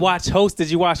 but Listen. I watched Host. Did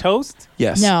you watch Host?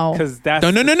 Yes. No. Because that's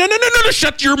no!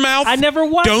 Shut your mouth! I never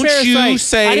watched Don't Parasite. you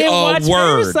say I didn't a watch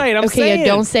word. Parasite. I'm okay, saying. yeah,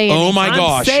 don't say anything. Oh my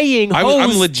gosh! I'm saying Host.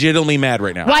 I'm legitimately mad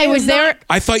right now. Why was there?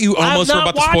 I thought you almost were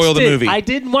about to spoil the it. movie. I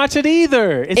didn't watch it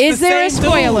either. It's Is the there a same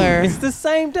spoiler? Dude. It's the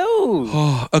same dude.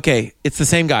 Oh, okay, it's the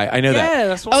same guy. I know that. Yeah,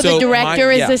 that's what Oh, the director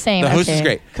is the same. The host okay. is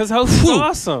great. Because Host is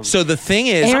awesome. So the thing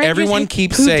is, Aaron everyone just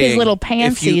keeps pooped saying his little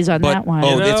pansies on that one.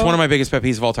 Oh, You it's know? one of my biggest pet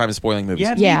peeves of all time is spoiling movies.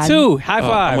 Yeah, me too. High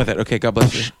five. I'm with it. Okay, God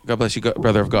bless you. God bless you,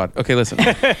 brother of God. Okay, listen.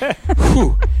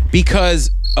 Whew.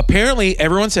 Because apparently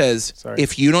everyone says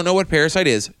if you don't know what Parasite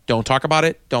is, don't talk about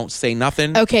it. Don't say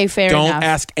nothing. Okay, fair enough. Don't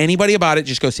ask anybody about it.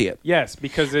 Just go see it. Yes,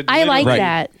 because it. I like literally-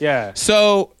 that. Yeah.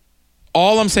 So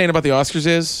all I'm saying about the Oscars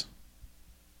is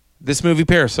this movie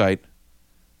Parasite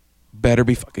better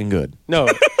be fucking good. No,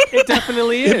 it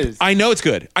definitely is. I know it's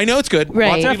good. Right.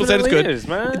 Lots of people said it's good. Is,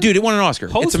 man. Dude, it won an Oscar.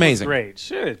 Host it's amazing. Was great.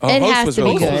 Shit. Oh, It Host has was to be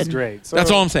really good. cool. Was great. So That's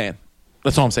all I'm saying.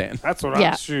 That's what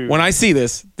Yeah. I'm shoot. When I see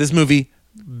this movie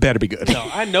better be good. No,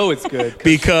 I know it's good.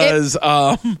 Because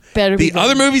Better be the good.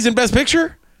 other movies in Best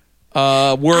Picture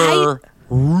were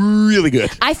really good.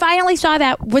 I finally saw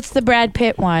that. What's the Brad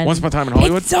Pitt one? Once Upon a Time in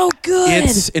Hollywood. It's so good.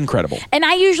 It's incredible. And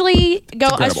I usually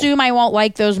incredible. assume I won't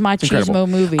like those machismo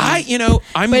movies.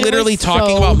 I'm But it literally was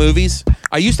talking so- about movies.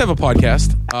 I used to have a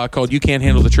podcast called You Can't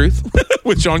Handle the Truth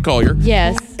with John Collier.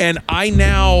 Yes. And I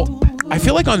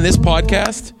feel like on this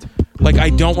podcast, like I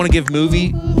don't want to give movie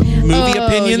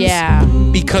opinions. Yeah.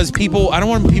 Because I don't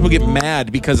want people to get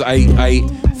mad because I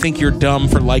think you're dumb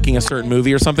for liking a certain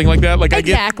movie or something like that. Like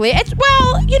Exactly. You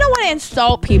don't want to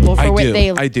insult people for what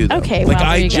they. I do. Though. Okay. Like well, there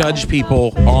I you go. judge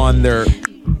people on their.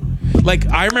 Like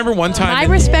I remember one time. My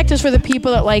respect is for the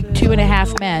people that like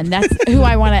 2.5 Men. That's who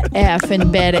I want to F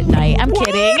in bed at night. I'm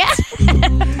kidding.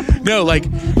 No, like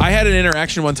I had an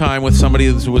interaction one time with somebody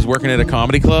who was working at a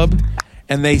comedy club,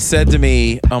 and they said to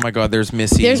me, "Oh my God, there's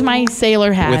Missy. There's my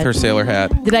sailor hat. with her sailor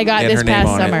hat that I got and this her name past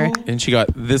on summer. it. And she got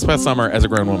this past summer as a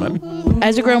grown woman.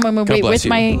 As a grown woman, God bless with you.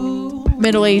 my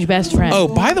middle-aged best friend. Oh,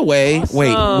 by the way,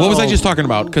 wait, what was I just talking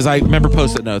about? Because I remember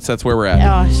Post-it notes. That's where we're at.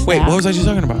 Oh, Wait, snap. what was I just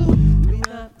talking about?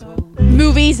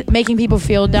 Movies making people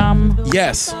feel dumb.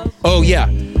 Yes. Oh yeah.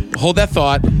 Hold that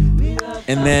thought.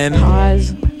 And then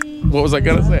Pause. what was I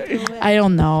gonna say? I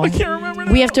don't know. I can't remember now.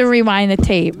 We have to rewind the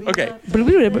tape. Okay.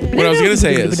 What I was going to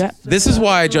say is, this is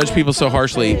why I judge people so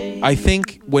harshly. I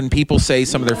think when people say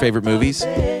some of their favorite movies,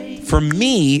 for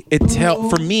me, it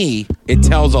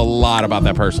tells a lot about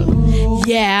that person.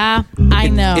 Yeah, I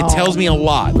know. It tells me a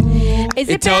lot. Is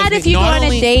it bad if you go on a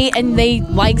date and they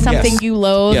like something you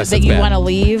loathe that you want to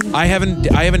leave? I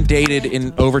haven't dated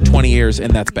in over 20 years,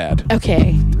 and that's bad.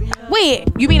 Okay. Wait,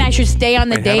 you mean I should stay on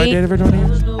the date? Have I dated for 20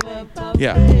 years?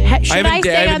 Yeah. I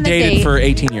haven't dated for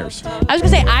 18 years. I was going to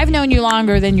say, I've known you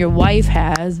longer than your wife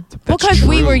has. Because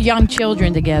we were young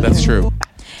children together. That's true.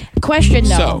 Question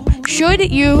though,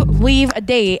 should you leave a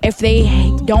date if they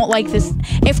don't like this?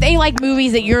 If they like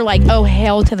movies that you're like, oh,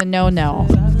 hell to the no.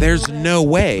 There's no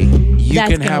way you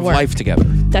can have life together.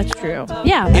 That's true.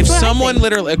 Yeah. If someone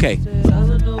literally, okay,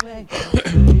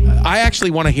 I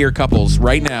actually want to hear couples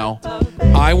right now.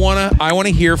 I want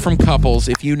to hear from couples.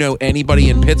 If you know anybody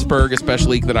in Pittsburgh,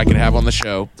 especially that I could have on the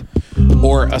show,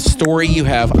 or a story you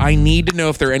have, I need to know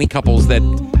if there are any couples that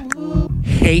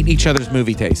hate each other's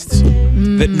movie tastes,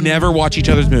 that never watch each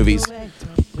other's movies.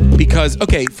 Because,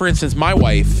 okay, for instance, my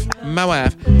wife,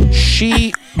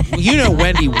 she,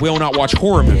 Wendy will not watch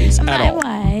horror movies at all.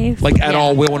 At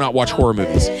all, will not watch horror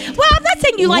movies. Well, I'm not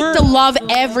saying you like to love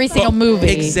every single movie.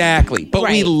 Exactly. But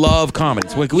we love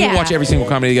comedies. We watch every single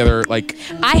comedy together.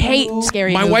 I hate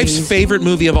scary movies. My wife's favorite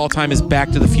movie of all time is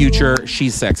Back to the Future.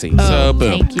 She's sexy. So,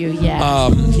 boom. Thank you,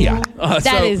 yes.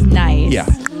 That is nice. Yeah.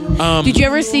 Did you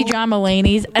ever see John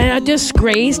Mulaney's A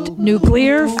Disgraced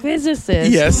Nuclear Physicist?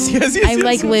 Yes. I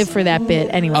live for that bit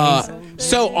anyways.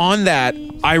 So on that,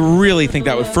 I really think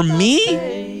that for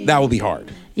me, that would be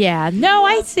hard. Yeah, no,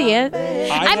 I see it.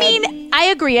 I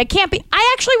agree.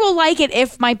 I actually will like it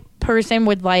if my person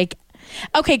would like.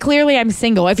 Okay, clearly I'm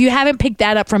single. If you haven't picked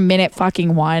that up from minute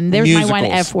fucking one, there's musicals. My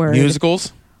one F word.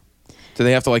 Musicals? Do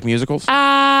they have to like musicals?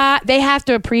 They have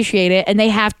to appreciate it, and they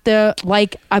have to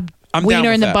like a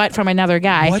wiener in the butt from another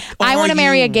guy. I want to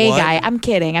marry a gay guy. I'm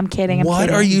kidding. What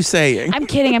are you saying? I'm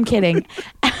kidding.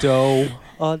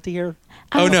 Oh, dear.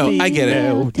 Oh, no, I get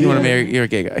it. You want to marry, you're a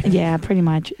gay guy. Yeah, pretty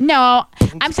much. No,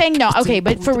 I'm saying no. Okay,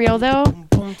 but for real though.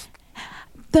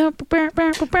 I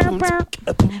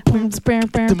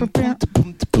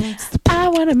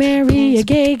want to marry a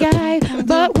gay guy,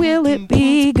 but will it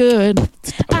be good?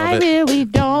 I really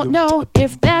don't know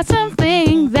if that's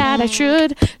something that I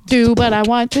should do, but I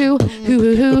want to.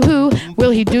 Who?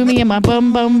 Will he do me in my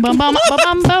bum? I'm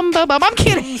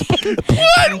kidding.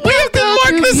 What? We have to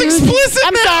mark this explicit.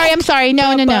 I'm sorry.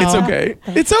 No.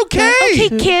 It's okay. Okay,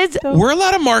 kids. We're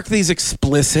allowed to mark these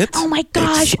explicit. Oh my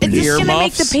gosh! This is gonna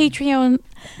make the Patreon.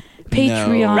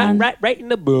 No. Right in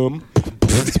the boom.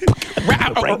 Right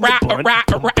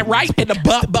in the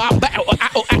back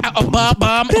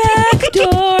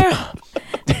door.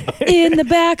 In the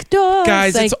back door.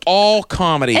 Guys, it's all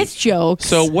comedy. It's jokes.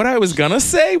 So what I was gonna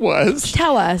say was,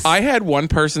 tell us. I had one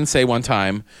person say one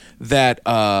time that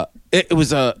it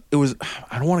was I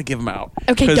don't want to give him out.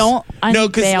 Okay, don't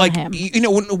unveil him.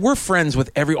 When we're friends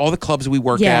with all the clubs we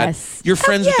work at. You're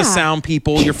friends with the sound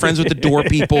people. You're friends with the door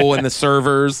people and the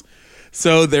servers.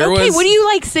 So there was. Okay, what do you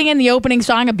like singing the opening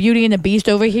song of Beauty and the Beast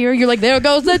over here? You're like, there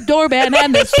goes the doorbell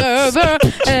and the server.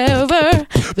 Ever.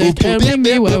 They're telling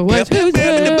me what to do.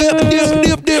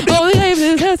 Oh,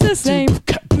 that's the same.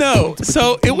 No,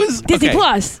 so it was Disney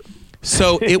Plus.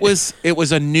 So it was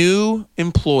a new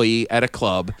employee at a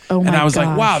club, and I was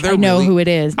like, "Wow, I know who it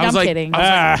is." No, I'm kidding.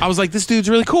 I was like, "This dude's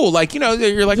really cool." Like,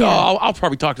 you're like, "Oh, I'll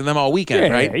probably talk to them all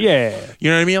weekend, right?" Yeah. You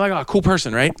know what I mean? Like, cool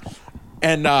person, right?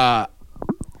 And I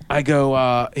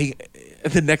go,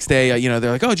 the next day,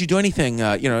 they're like, "Oh, did you do anything?"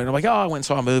 And I'm like, "Oh, I went and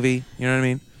saw a movie." You know what I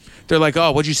mean? They're like,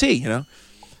 "Oh, what'd you see?" And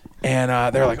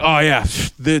they're like, "Oh yeah,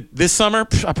 this summer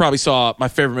I probably saw my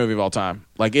favorite movie of all time.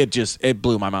 Like it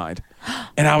blew my mind."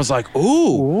 And I was like,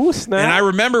 "Ooh, snap!" And I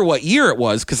remember what year it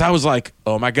was because I was like,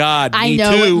 "Oh my god, I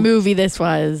know what movie this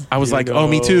was." I was like, "Oh,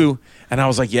 me too." And I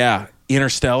was like, "Yeah,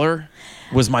 Interstellar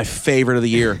was my favorite of the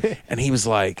year." And he was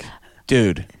like,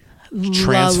 "Dude,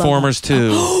 Transformers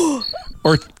 2."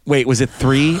 Or wait, was it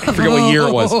 3? I forget what year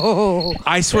it was.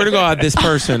 I swear to God, this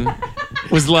person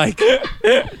was like,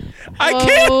 "I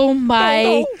can't." Oh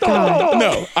my god!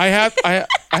 No, I have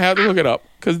to look it up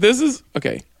because this is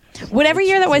okay. Whatever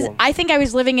year that was, I think I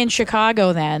was living in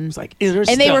Chicago then. It's like and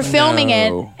they were filming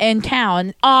it in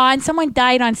town. Oh, and someone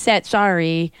died on set.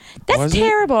 Sorry, that's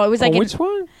terrible. It was like which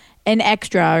one? An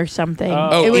extra or something.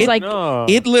 It was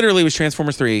it literally was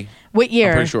Transformers 3. What year?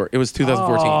 I'm pretty sure it was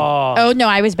 2014. Oh no,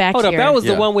 I was back here. Hold up, that was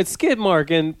the one with Skid Mark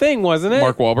and thing, wasn't it?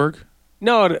 Mark Wahlberg.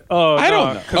 No, I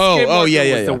don't know. Oh,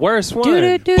 yeah. Was the worst one.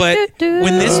 But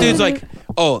when this dude's like,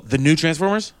 "Oh, the new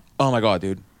Transformers? Oh my god,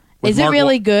 dude!" Is it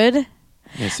really good?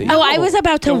 Missy. Oh, I was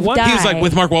about to die. He was like,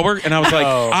 with Mark Wahlberg, and I was like,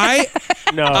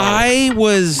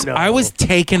 I was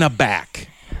taken aback.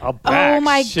 Oh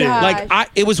my god! Like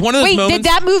it was one of those moments. Did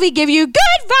that movie give you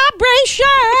good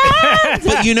vibrations?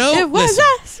 But you know, it was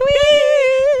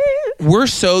sweet. We're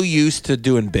so used to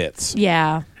doing bits.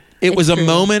 Yeah, it was a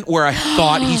moment where I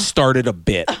thought he started a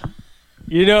bit.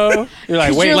 You know, you're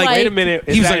like, wait a minute.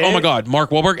 He was like, oh my god, Mark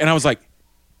Wahlberg, and I was like,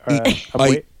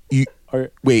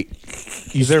 wait,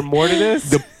 is there more to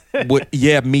this?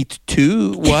 Yeah, me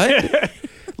too. What?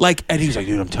 Like, and he was like,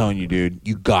 dude, I'm telling you, dude,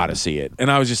 you gotta see it.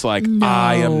 And I was just like, no.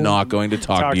 I am not going to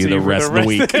talk to you the rest of the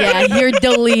week. Yeah, you're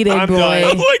deleted, boy.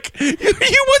 I'm like,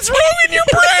 what's wrong in your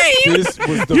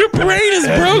brain? Your brain is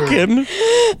broken.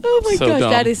 Oh my gosh,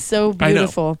 that is so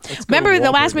beautiful. Remember the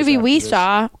last movie we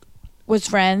saw was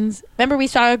Friends? Remember we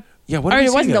saw... Yeah, what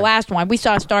it wasn't the last one. We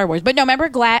saw Star Wars. But no, remember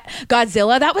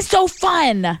Godzilla? That was so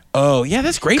fun. Oh, yeah,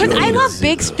 that's great. Because I love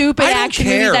big, stupid action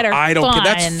movies that are fun.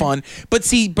 That's fun. But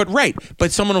see, but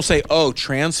someone will say, oh,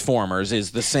 Transformers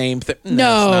is the same thing.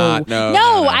 No, it's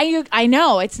not. I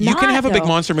know. It's not. You can have a big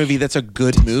monster movie that's a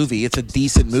good movie. It's a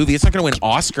decent movie. It's not going to win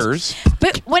Oscars.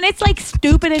 But when it's like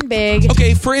stupid and big.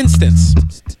 Okay, for instance,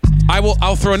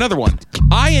 I'll throw another one.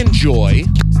 I enjoy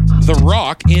The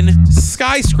Rock in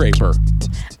Skyscraper.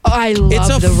 Oh, I love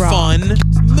It's a The Rock. fun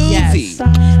movie. Yes.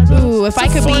 Ooh, if I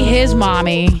could be his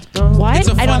mommy.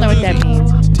 What? I don't know what that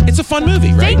means. It's a fun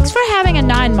movie, right? Thanks for having a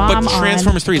non-mom But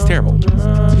Transformers 3 is terrible.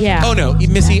 Yeah. Oh, no.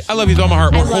 Missy, I love you with all my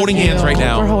heart. We're holding hands right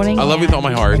now. We're holding I love you hands. with all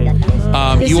my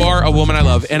heart. You are a woman I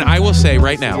love. And I will say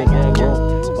right now,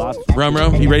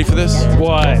 Romero, you ready for this?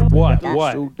 What?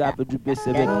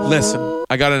 Listen,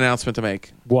 I got an announcement to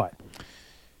make. What?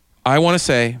 I want to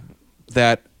say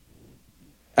that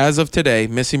as of today,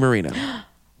 Missy Moreno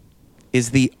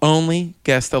is the only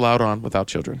guest allowed on without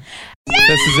children.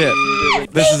 This is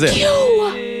it. This is it.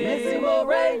 Missy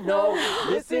Moreno.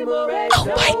 Missy Moreno. Oh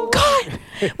my God!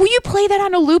 Will you play that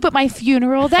on a loop at my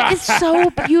funeral? That is so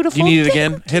beautiful. You need it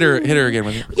again? Hit her again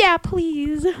with it. Yeah,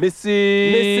 please.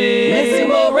 Missy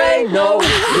Moreno.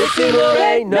 Missy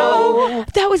Moreno.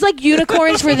 That was like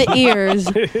unicorns for the ears.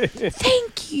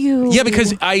 Thank you. Yeah,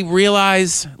 because I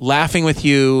realize laughing with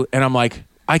you, and I'm like,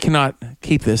 I cannot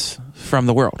keep this from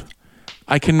the world.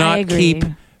 I cannot keep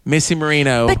Missy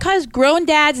Moreno. Because grown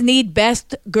dads need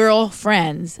best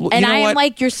girlfriends. Well, and you know I am what?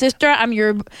 like your sister. I'm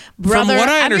your brother. From what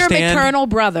I understand, I'm your maternal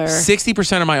brother.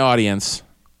 60% of my audience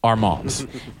are moms.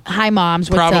 Hi, moms.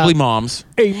 What's Probably up? moms.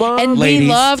 Hey, mom. And Ladies. we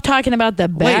love talking about the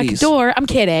back Ladies. door. I'm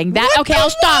kidding. Okay, I'll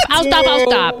stop.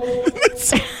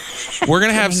 We're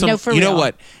going to have some, No, for you know real.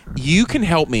 what? You can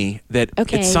help me that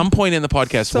Okay. at some point in the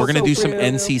podcast, we're going to do some real.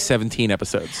 NC-17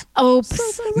 episodes.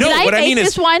 Oops. No, Did what I I make mean this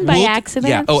is one by we'll- accident?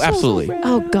 Yeah. Oh, absolutely.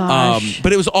 Oh, gosh.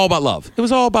 But it was all about love. It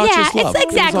was all about Yeah, just love. it's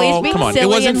exactly. It was all, It's being come on. silly It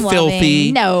wasn't and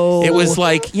filthy. loving. No. It was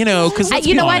like, because let's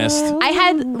you be know honest. what? I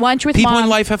had lunch with People Mom. in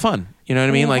life have fun. You know what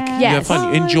I mean? Like, you have Yes.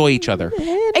 fun. You enjoy each other.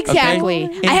 Exactly.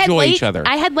 Okay? I had Enjoy late, each other.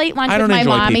 I had late lunch I with don't my enjoy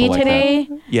mommy people like today.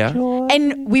 Yeah.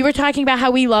 And we were talking about how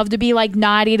we love to be like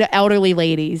naughty to elderly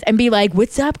ladies and be like,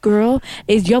 "What's up, girl?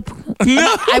 Is your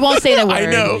I won't say the word.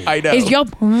 I know. Is your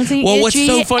pussy Well, what's itchy?"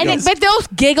 so funny But they'll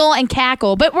giggle and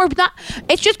cackle. But we're not.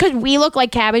 It's just because we look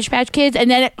like Cabbage Patch Kids,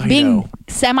 and then being know.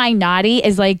 semi naughty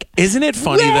is like. Isn't it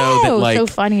funny though that Whoa, like so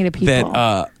funny to people.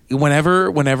 that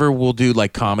whenever we'll do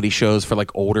like comedy shows for like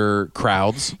older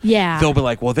crowds, Yeah. they'll be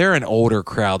like, well, they're an older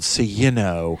crowd, so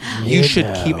you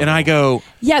should keep. And I go,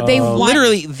 Yeah, they want.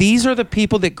 literally, these are the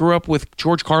people that grew up with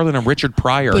George Carlin and Richard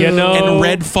Pryor You know- and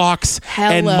Red Fox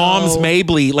and Hello. Mom's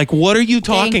Mabley. Like, what are you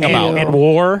talking Thank about? you. And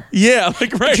war. Yeah,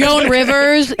 like right. Joan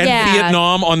Rivers. and yeah.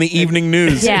 Vietnam on the evening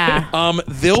news. Yeah.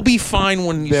 They'll be fine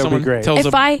when They'll be someone great. tells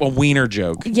If a wiener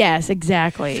joke. Yes,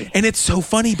 exactly. And it's so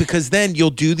funny because then you'll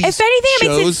do these If anything, it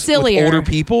makes it shows sillier. with older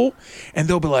people, and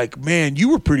they'll be like, "Man, you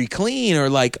were pretty clean," or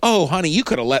like, "Oh, honey, you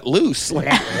could have let loose." Like,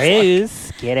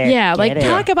 Liz, get it. Yeah, like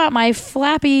talk about my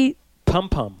flappy. Pum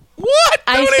pum. what?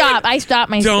 I stopped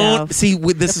myself. Don't see.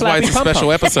 This is why it's a Flappy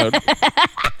special episode.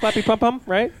 Flappy pum pum,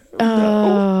 right?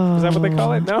 Oh, Is that what they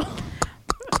call it? No.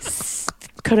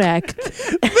 correct.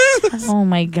 Oh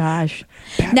my gosh!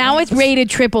 Now it's rated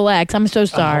XXX. I'm so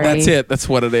sorry. That's it. That's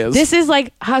what it is. This is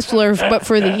like Hustler, but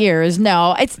for the ears.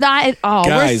 No, it's not at all.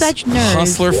 Guys, We're such nerds.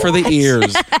 Hustler for the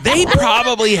ears. They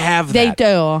probably have They that.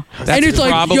 do. That's and it's like,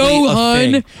 probably yo, a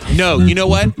hun. thing. No, you know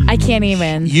what? I can't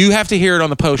even. You have to hear it on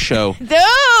the post show.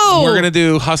 No. We're gonna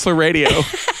do Hustler Radio.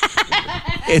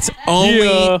 It's only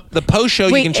the post show.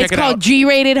 Wait, You can check it's it called out.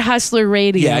 G-rated Hustler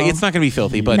Radio. Yeah, it's not going to be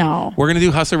filthy, but No. we're going to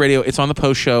do Hustler Radio. It's on the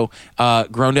post show,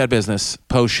 Grown Dad Business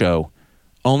post show,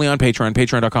 only on Patreon,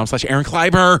 patreon.com/Aaron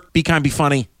Kleiber. Be kind, be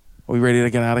funny. Are we ready to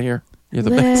get out of here? You're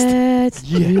the best. Let's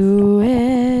do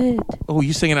it. Oh,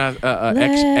 you singing a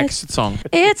exit song?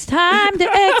 It's time to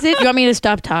exit. You want me to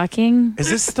stop talking? Is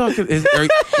this stuff? Wait,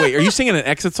 are you singing an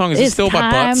exit song? Is it still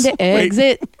about butts? It's time to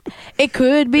exit. It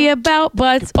could be about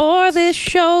butts or this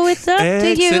show. It's up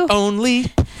to you. Exit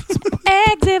only.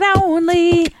 Exit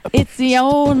only. It's the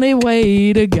only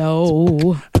way to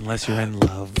go. Unless you're in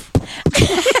love.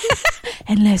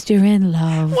 Unless you're in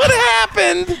love. What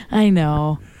happened? I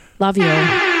know. Love you.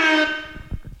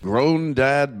 Grown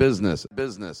dad business.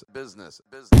 Business.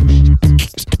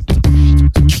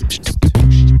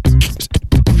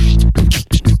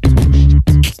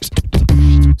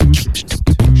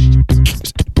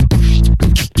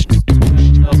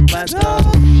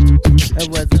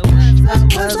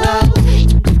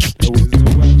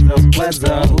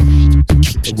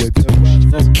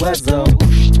 What's up?